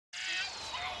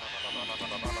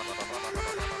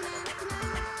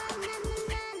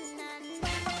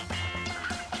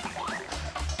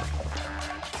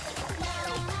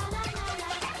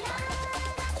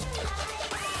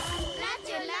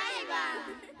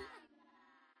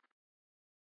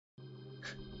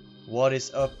What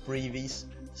is up, Breevies?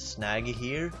 Snaggy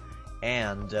here,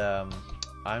 and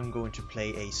I'm going to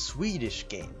play a Swedish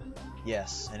game.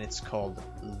 Yes, and it's called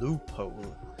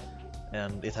Loophole,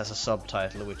 and it has a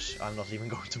subtitle which I'm not even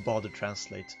going to bother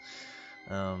translate.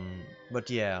 But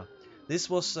yeah, this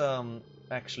was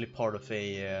actually part of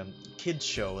a kids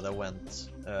show that went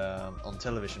on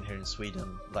television here in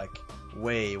Sweden, like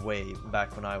way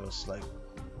back when I was like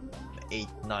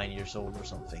 8-9 years old or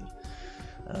something.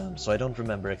 So I don't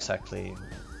remember exactly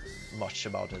much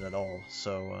about it at all.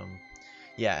 So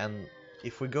yeah, and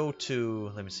if we go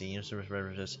to, let me see, if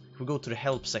we go to the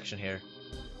help section here,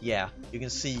 yeah, you can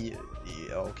see,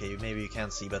 okay, maybe you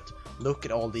can't see, but look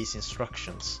at all these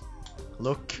instructions.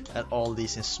 Look at all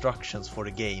these instructions for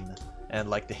the game and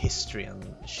like the history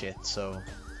and shit. So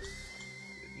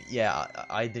yeah,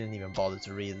 I didn't even bother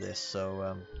to read this,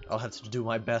 so I'll have to do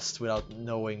my best without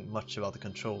knowing much about the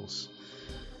controls.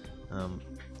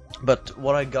 But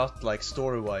what I got, like,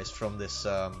 story-wise from this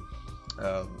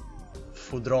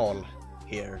fodral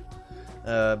here,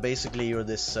 basically you're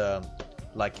this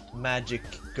like magic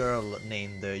girl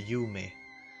named Yumi,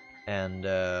 and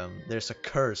there's a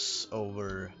curse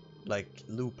over like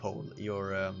Loophole,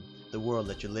 your the world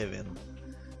that you live in.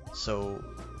 So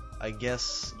I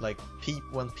guess like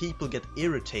when people get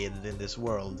irritated in this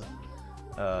world,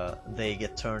 they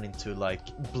get turned into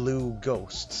like blue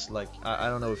ghosts. Like I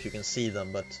don't know if you can see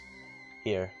them, but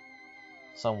here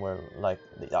somewhere, like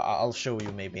I'll show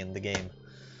you maybe in the game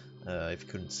if you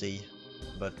couldn't see.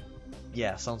 But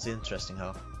yeah, sounds interesting,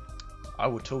 huh? I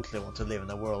would totally want to live in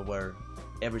a world where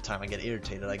every time I get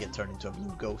irritated I get turned into a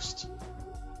blue ghost.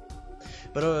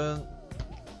 But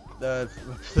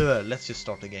let's just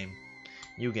start the game.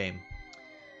 New game.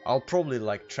 I'll probably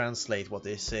like translate what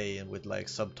they say with like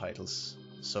subtitles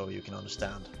so you can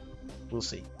understand. We'll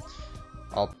see.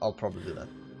 I'll probably do that.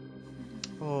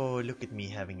 Oh, look at me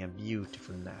having a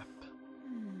beautiful nap.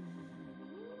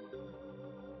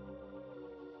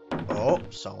 Oh,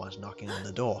 someone's knocking on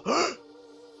the door.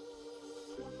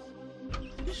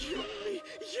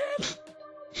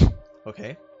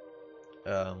 Okay.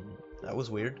 That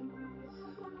was weird.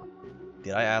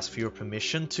 Did I ask for your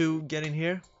permission to get in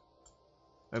here?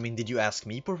 I mean, did you ask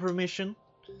me for permission?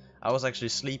 I was actually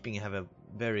sleeping and have a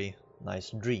very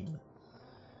nice dream.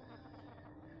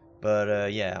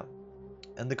 But yeah,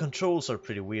 and the controls are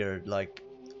pretty weird. Like,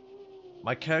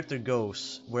 my character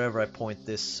goes wherever I point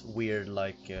this weird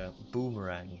like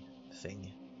boomerang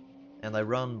thing, and I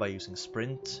run by using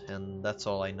sprint, and that's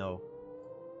all I know.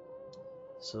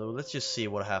 So let's just see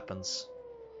what happens.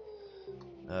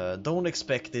 Don't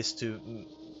expect this to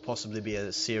possibly be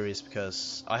a series,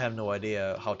 because I have no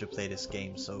idea how to play this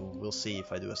game, so we'll see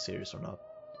if I do a series or not.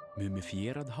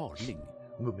 Mumifierad harling.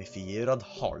 Mumifierad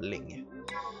harling.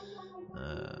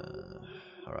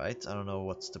 Alright, I don't know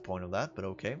what's the point of that, but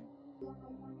okay.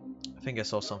 I think I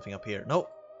saw something up here. No!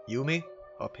 Yumi?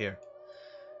 Up here.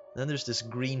 Then there's this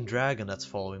green dragon that's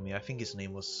following me. I think his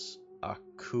name was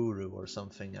Akuru or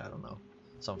something, I don't know.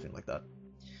 Something like that.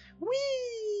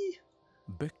 Whee!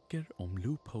 Böcker om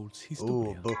Loopholes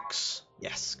historia. Ooh, books.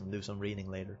 Yes, can do some reading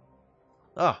later.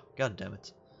 Ah, god damn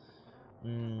it.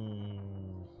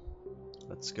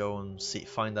 Let's go and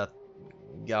find that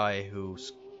guy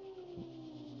who's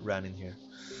ran in here.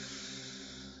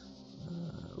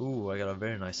 Ooh, I got a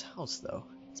very nice house though.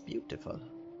 It's beautiful.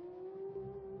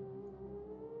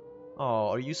 Oh,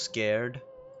 are you scared?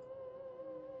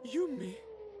 Yumi,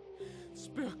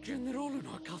 spökgeneralen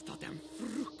har kastat en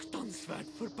fruktansvärd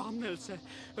förbannelse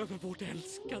över vårt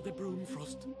älskade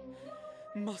Broomfrost.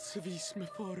 Massvis med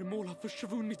föremål har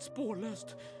försvunnit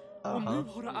spårlöst. Och nu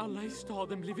har alla i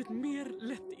staden blivit mer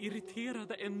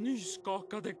lättirriterade än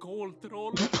nyskakade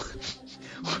koltroll.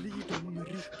 Blir de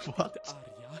riktigt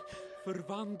arga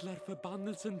förvandlar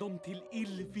förbannelsen dem till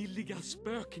illvilliga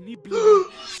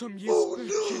spöknibblor som ger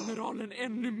spökgeneralen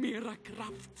ännu mera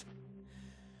kraft.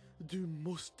 Du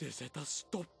måste sätta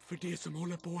stopp för det som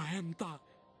håller på att hända.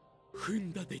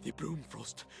 Skynda dig till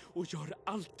Broomfrost och gör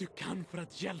allt du kan för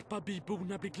att hjälpa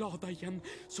byborna bli glada igen,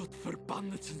 så att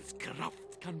förbannelsens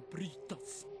kraft kan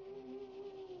brytas.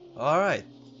 Alright,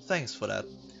 thanks for that.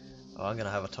 Oh, I'm gonna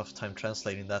have a tough time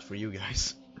translating that for you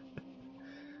guys.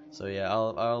 So yeah,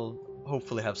 I'll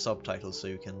hopefully have subtitles so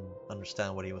you can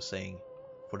understand what he was saying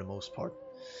for the most part.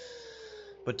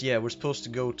 But yeah, we're supposed to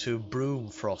go to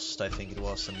Broomfrost, I think it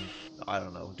was, and I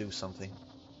don't know, do something.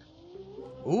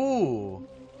 Ooh!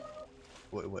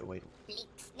 Wait.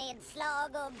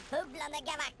 Blixtnedslag och bubblande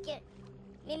gavacker.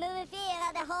 Min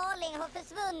mumifierade harling har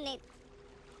försvunnit.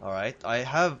 Alright, I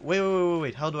have...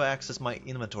 Wait, how do I access my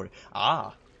inventory?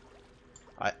 Ah!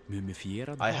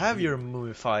 I have your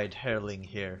mummified hairling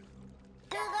here.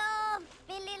 Hurra!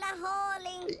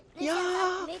 Det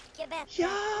känns mycket bättre.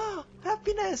 Yeah!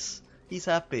 Happiness! He's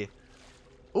happy.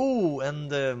 Oh,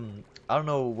 and I don't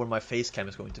know where my face cam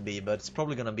is going to be, but it's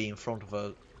probably gonna be in front of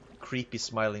a creepy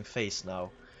smiling face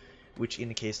now, which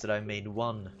indicates that I made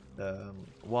one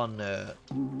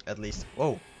at least.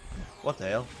 Whoa! What the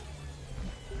hell?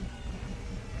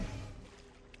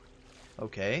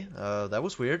 Okay, that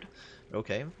was weird.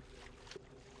 Okay.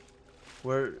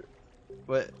 Where?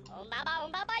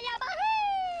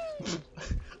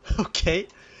 Okay.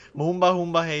 Moomba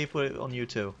Hoomba Hey, put it on you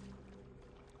too.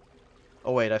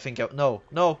 Oh wait, I think no!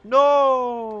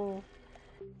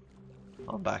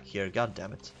 I'm back here, god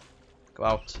damn it. Go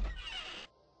out.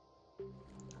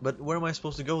 But where am I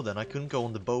supposed to go then? I couldn't go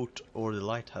on the boat or the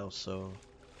lighthouse, so...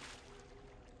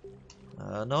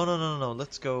 No.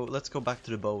 Let's go back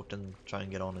to the boat and try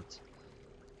and get on it.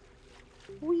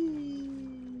 Whee!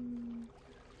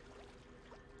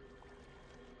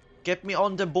 Get me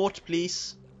on the boat,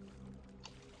 please.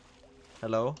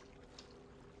 Hello?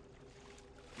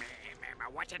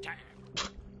 What's the time?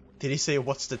 Did he say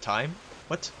what's the time?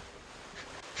 What?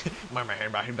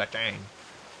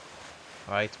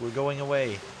 Alright, we're going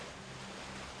away.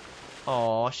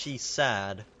 Aw, she's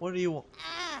sad. What do you want?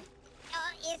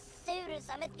 Jag är sur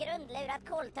som ett grundlurat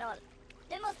koltroll.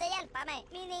 Du måste hjälpa mig,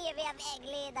 min eviga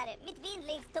vägledare. Mitt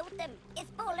vindlingstotem är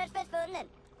spårlöst försvunnen.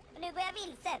 Och nu går jag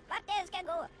vilse, vart jag ska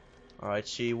gå. Alright,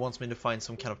 she wants me to find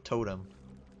some kind of totem.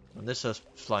 And this is a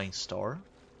flying star.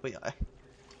 Wait,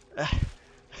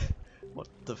 what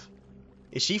the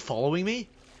is she following me?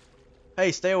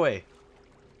 Hey, stay away!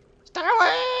 Stay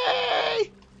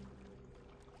away!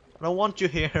 I don't want you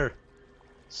here.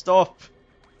 Stop!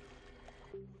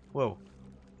 Whoa.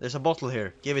 There's a bottle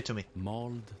here. Give it to me.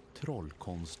 Mald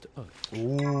trollkonstört.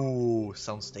 Ooh,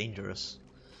 sounds dangerous.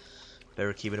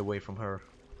 Better keep it away from her.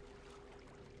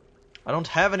 I don't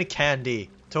have any candy.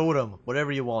 Totem,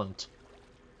 whatever you want.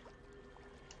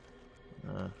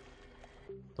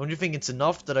 Don't you think it's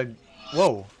enough that I...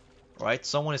 Whoa! Right,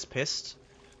 someone is pissed.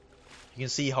 You can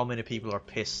see how many people are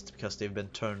pissed because they've been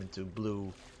turned into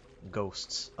blue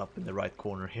ghosts up in the right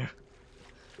corner here.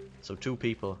 So 2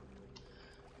 people.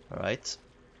 Alright.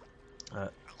 Jag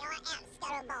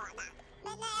älskar att bada.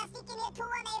 Men när jag sticker ner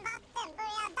tårna i vatten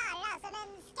börjar jag darra som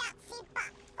en skattsippa.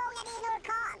 Fångad i en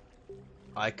orkan.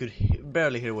 I could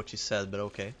barely hear what she said, but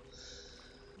okay.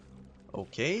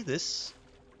 Okay, this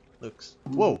looks...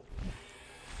 Whoa!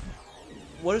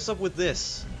 What is up with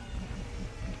this?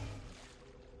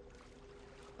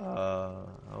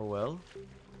 Oh well.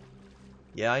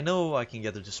 Yeah, I know I can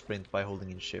get her to sprint by holding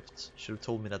in shift. Should have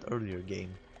told me that earlier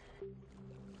game.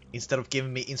 Instead of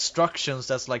giving me instructions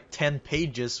that's like 10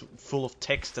 pages full of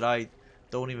text that I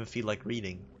don't even feel like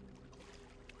reading.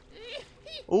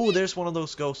 Oh, there's one of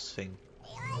those ghosts thing.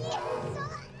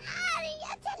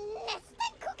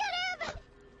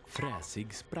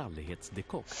 Fräsig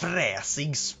sprallighetsdekokt.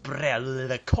 Fräsig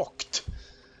sprällekokt.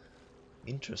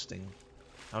 Interesting.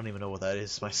 I don't even know what that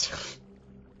is myself.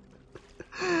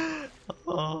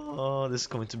 Oh, this is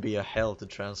going to be a hell to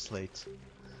translate.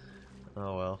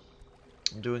 Oh well.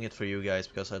 I'm doing it for you guys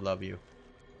because I love you.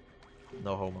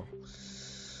 No homo.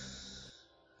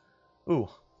 Ooh,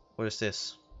 what is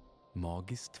this?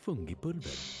 Magiskt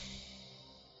fungipulver.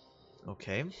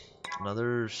 Okay.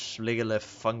 Another Schlegele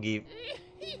fungi.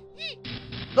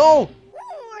 No!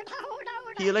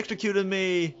 He electrocuted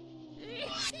me!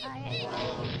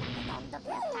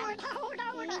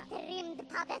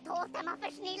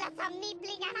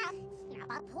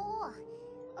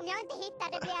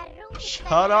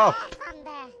 Shut up!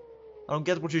 I don't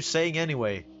get what you're saying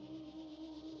anyway.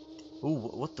 Ooh,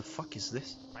 what the fuck is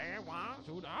this?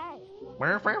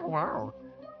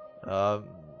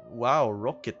 Wow,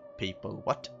 rocket people,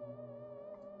 what?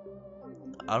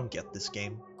 I don't get this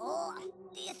game.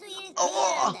 Det är så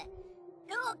irriterande.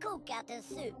 Du har kokat en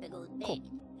supergod dryck.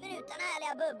 Men utan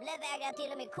härliga bubblor vägrar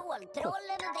till och med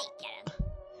koltrollen att dricka den.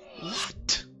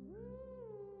 What?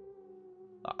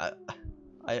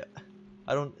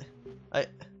 I don't...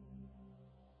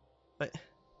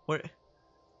 Where...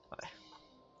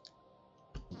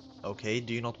 Okay,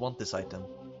 do you not want this item?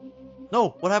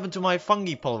 No! What happened to my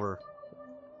fungi pulver?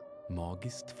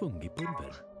 Magiskt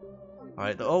fungipulver.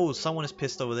 Alright, oh, someone is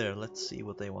pissed over there. Let's see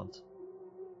what they want.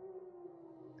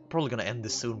 Probably gonna end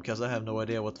this soon because I have no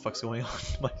idea what the fuck's going on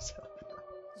myself.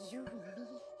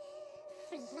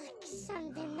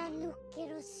 Flaxande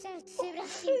nanucker och sötsura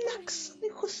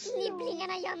simpar.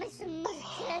 Snibblingarna gör mig så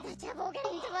mörkrädd att jag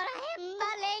vågar inte vara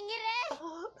hemma längre.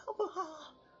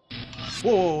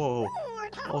 Whoa!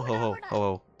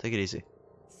 Oh, take it easy.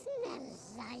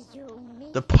 Snälla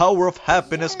Yumi. The power of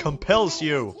happiness compels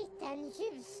you! Hitta en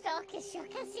ljusstake så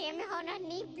jag kan se om jag har några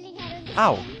nibblingar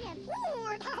Ow!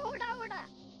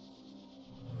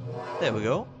 There we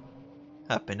go.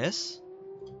 Happiness.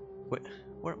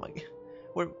 Where am I?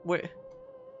 Where?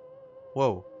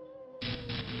 Whoa.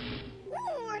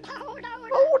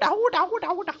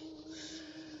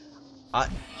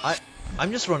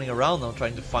 I'm just running around now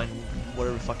trying to find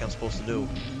whatever the fuck I'm supposed to do.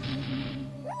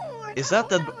 Is that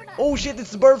the... Oh shit,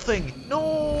 it's the bird thing!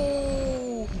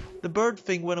 No! The bird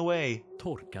thing went away.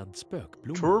 Torkad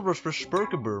spökblomma.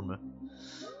 Turbospörkeburm.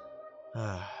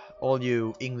 All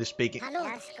you English speaking...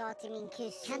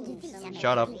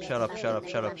 Shut up.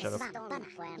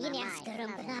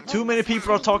 Too many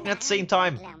people are talking at the same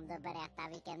time.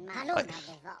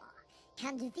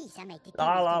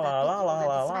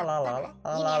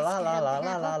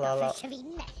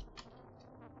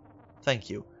 Thank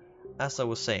you. As I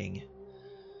was saying,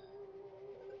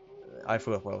 I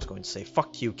forgot what I was going to say.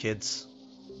 Fuck you, kids.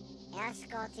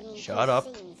 Shut up.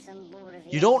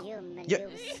 You don't...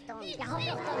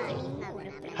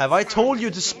 Have I told you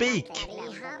to speak?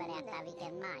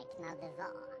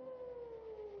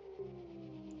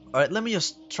 Alright, let me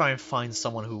just try and find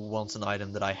someone who wants an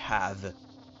item that I have.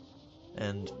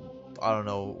 And, I don't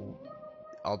know,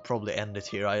 I'll probably end it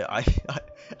here. I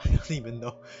don't even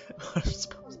know what I'm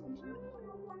supposed to do.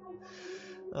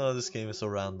 Oh, this game is so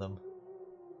random.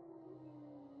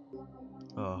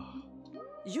 Oh.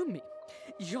 Jimmy,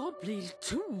 jag blir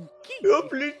tokig. Jag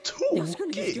blir Jag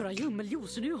skulle just tokig! göra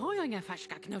ljummeljuice och nu har jag inga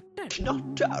färska knörter.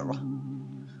 Knartar!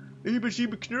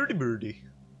 Ibber knurdy.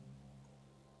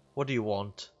 What do you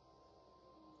want?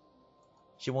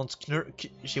 She wants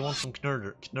some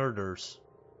knurders.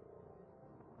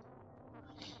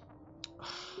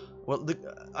 Well,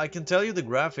 I can tell you the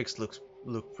graphics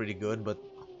look pretty good, but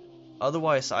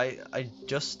otherwise I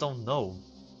just don't know.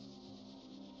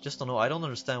 I don't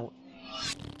understand.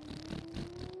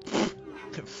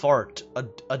 Fart. A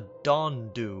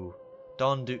Dondu.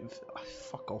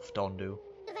 Fuck off, Dondu.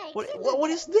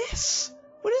 What is this?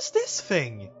 What is this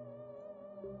thing?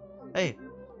 Hey,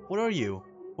 what are you?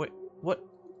 Wait, what?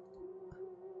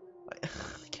 I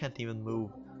can't even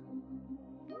move.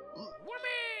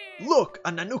 Look,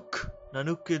 a Nanook.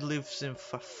 Nanook lives in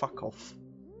fuck off.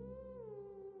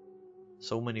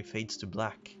 So many fades to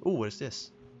black. Oh, what is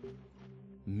this?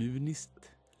 Munist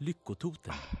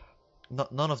lyckototen.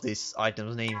 None of these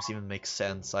items names even make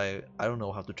sense. I don't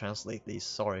know how to translate these.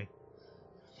 Sorry.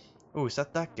 Oh, is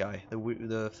that guy?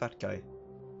 The fat guy?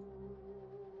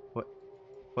 What?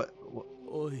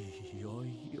 Oj.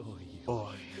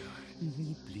 Oj.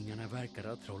 Nibblingarna verkar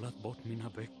ha trollat bort mina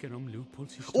böcker om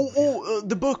Loopholes historia. Oh,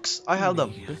 the books! I have them.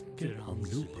 Böcker om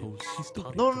Loopholes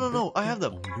historia. No, I have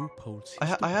them. Om Loopholes I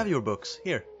historia. have your books.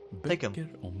 Here, take them.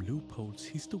 Böcker om Loopholes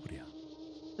historia.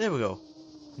 There we go.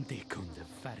 Det kunde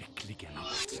verkligen ha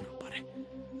gått snabbare.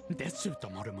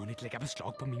 Dessutom har de hunnit lägga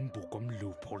beslag på min bok om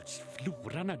Loopholes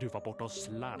flora när du var borta och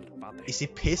slarvade. Is he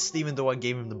pissed even though I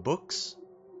gave him the books?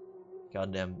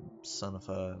 Goddamn son of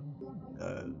a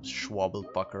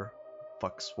schwabblepucker.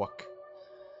 Fuck swuck.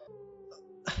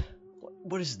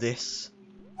 What is this?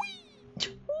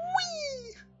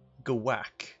 Go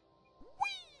whack.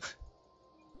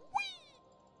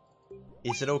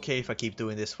 Is it okay if I keep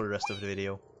doing this for the rest of the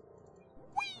video?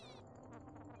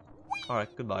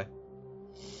 Alright, goodbye.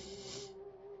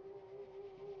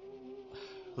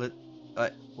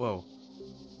 Whoa.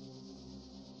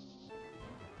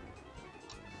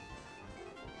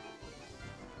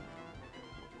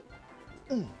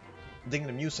 Ding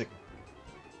the music.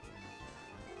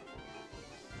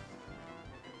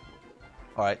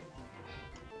 Alright.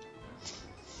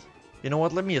 You know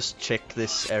what, let me just check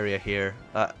this area here.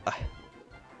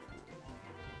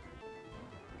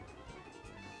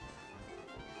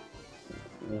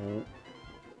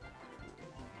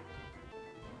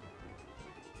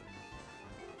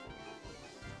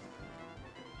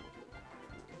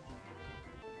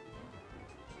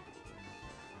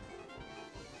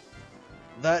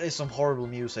 That is some horrible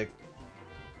music.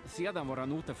 Sedan våra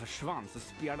noter försvann så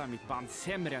spelar mitt band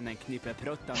sämre än en knippe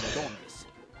pruttande dombis.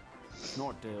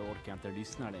 Snart orkar jag inte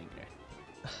lyssna längre.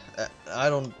 I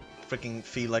don't freaking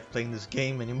feel like playing this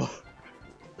game anymore.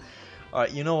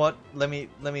 Alright, you know what?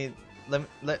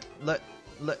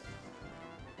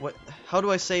 What? How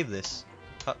do I save this?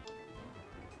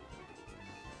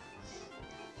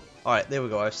 Alright, there we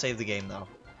go. I've saved the game now.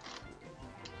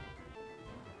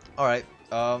 Alright,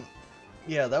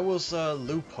 yeah, that was a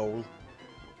Loophole.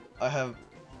 I have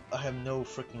no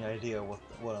freaking idea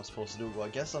what I'm supposed to do. I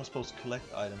guess I'm supposed to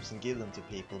collect items and give them to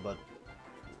people, but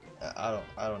I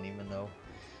don't even know.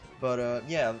 But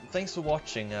yeah, thanks for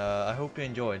watching. I hope you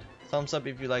enjoyed. Thumbs up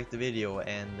if you liked the video,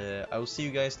 and I will see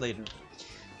you guys later.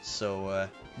 So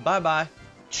bye bye,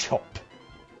 chop.